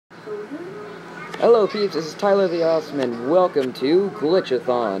Hello peeps, this is Tyler the Awesome, and welcome to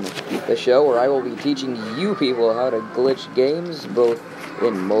Glitch-a-thon, the show where I will be teaching you people how to glitch games, both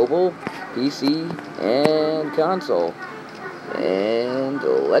in mobile, PC, and console. And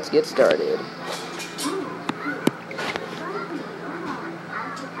let's get started.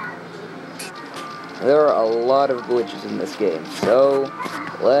 There are a lot of glitches in this game, so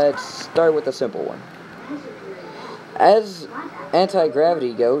let's start with a simple one. As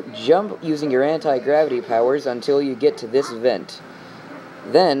anti-gravity goat, jump using your anti-gravity powers until you get to this vent.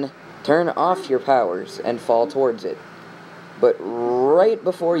 Then, turn off your powers and fall towards it. But right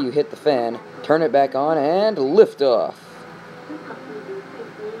before you hit the fan, turn it back on and lift off.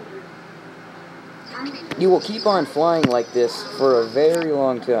 You will keep on flying like this for a very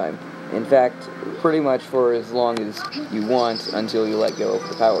long time. In fact, pretty much for as long as you want until you let go of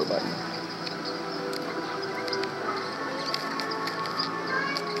the power button.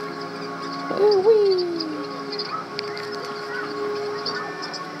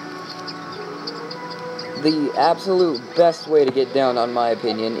 The absolute best way to get down, on my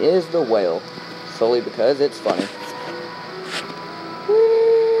opinion, is the whale, solely because it's funny.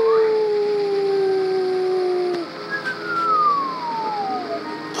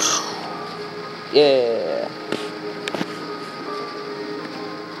 Yeah.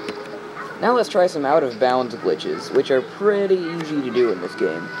 Now let's try some out-of-bounds glitches, which are pretty easy to do in this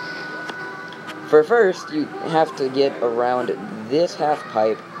game. For first, you have to get around this half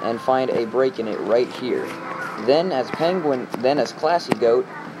pipe and find a break in it right here. Then, as Classy Goat,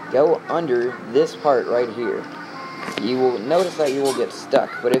 go under this part right here. You will notice that you will get stuck,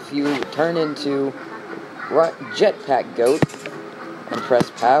 but if you turn into Jetpack Goat and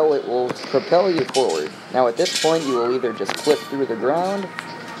press POW, it will propel you forward. Now at this point, you will either just clip through the ground,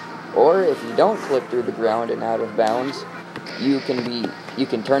 or if you don't clip through the ground and out of bounds, you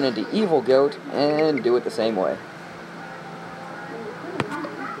can turn into Evil Goat and do it the same way.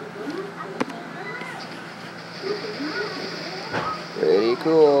 Pretty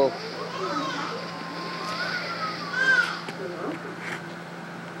cool.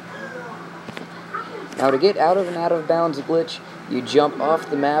 Now to get out of an out-of-bounds glitch, you jump off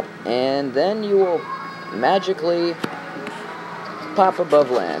the map, and then you will magically pop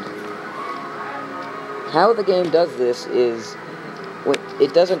above land. How the game does this is,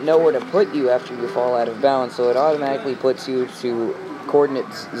 it doesn't know where to put you after you fall out of bounds, so it automatically puts you to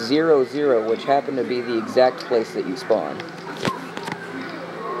coordinates 0, 0, which happen to be the exact place that you spawn.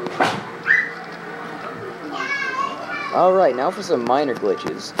 Alright, now for some minor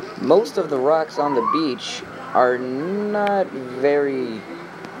glitches. Most of the rocks on the beach are not very,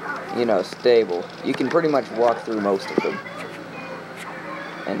 stable. You can pretty much walk through most of them.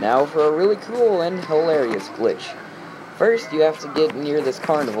 And now for a really cool and hilarious glitch. First, you have to get near this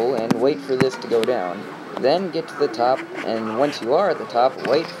carnival and wait for this to go down. Then get to the top, and once you are at the top,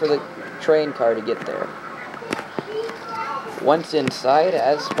 wait for the train car to get there. Once inside,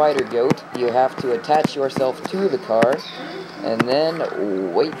 as Spider Goat, you have to attach yourself to the car, and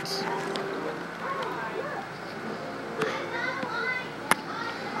then wait.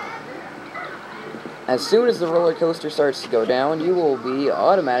 As soon as the roller coaster starts to go down, you will be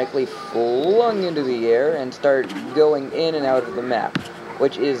automatically flung into the air and start going in and out of the map,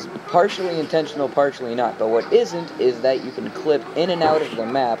 which is partially intentional, partially not. But what isn't is that you can clip in and out of the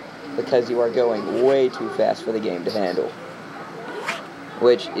map because you are going way too fast for the game to handle,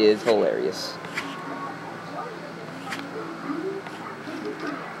 which is hilarious.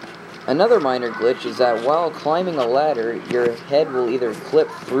 Another minor glitch is that while climbing a ladder, your head will either clip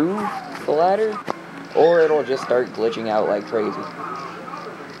through the ladder, or it'll just start glitching out like crazy,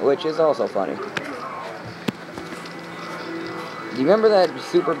 which is also funny. Do you remember that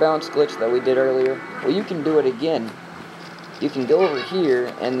super bounce glitch that we did earlier? Well, you can do it again. You can go over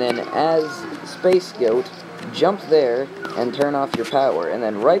here, and then as Space Goat, jump there and turn off your power, and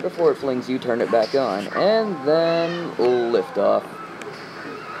then right before it flings you, turn it back on, and then lift off.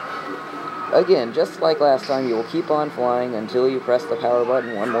 Again, just like last time, you will keep on flying until you press the power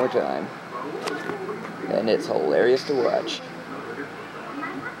button one more time. And it's hilarious to watch.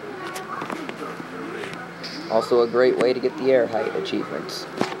 Also a great way to get the air height achievements.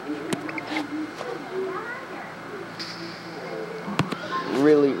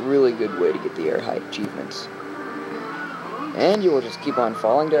 Really, really good way to get the air height achievements. And you will just keep on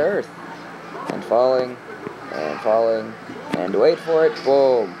falling to Earth. And falling, and falling, and wait for it,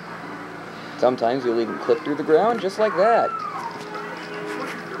 boom. Sometimes you'll even clip through the ground just like that.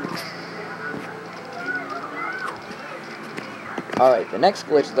 Alright, the next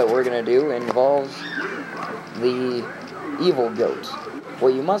glitch that we're going to do involves the Evil Goat.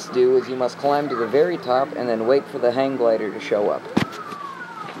 what you must do is you must climb to the very top and then wait for the hang glider to show up.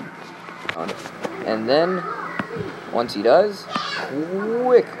 And then, once he does,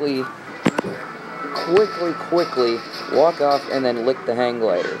 quickly walk off and then lick the hang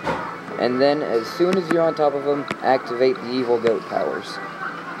glider. And then, as soon as you're on top of him, activate the evil goat powers.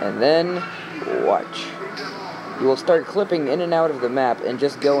 And then, watch. You will start clipping in and out of the map and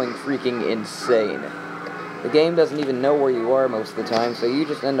just going freaking insane. The game doesn't even know where you are most of the time, so you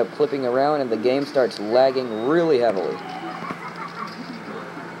just end up clipping around and the game starts lagging really heavily.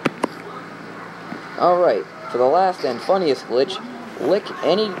 Alright, for the last and funniest glitch, lick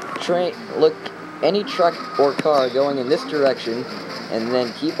any truck or car going in this direction, and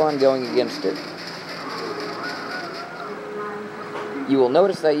then keep on going against it. You will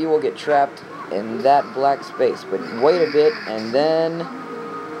notice that you will get trapped in that black space, but wait a bit, and then...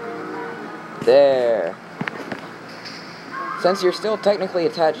 there. Since you're still technically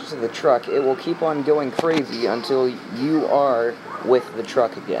attached to the truck, it will keep on going crazy until you are with the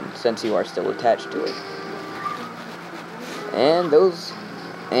truck again, since you are still attached to it.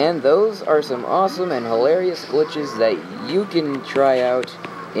 And those are some awesome and hilarious glitches that you can try out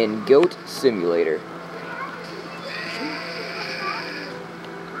in Goat Simulator.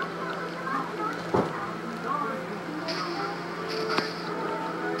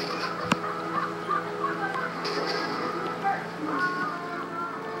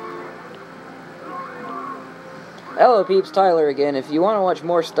 Hello peeps, Tyler again. If you want to watch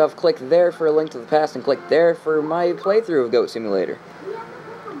more stuff, click there for a link to the past and click there for my playthrough of Goat Simulator.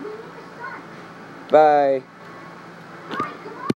 Bye.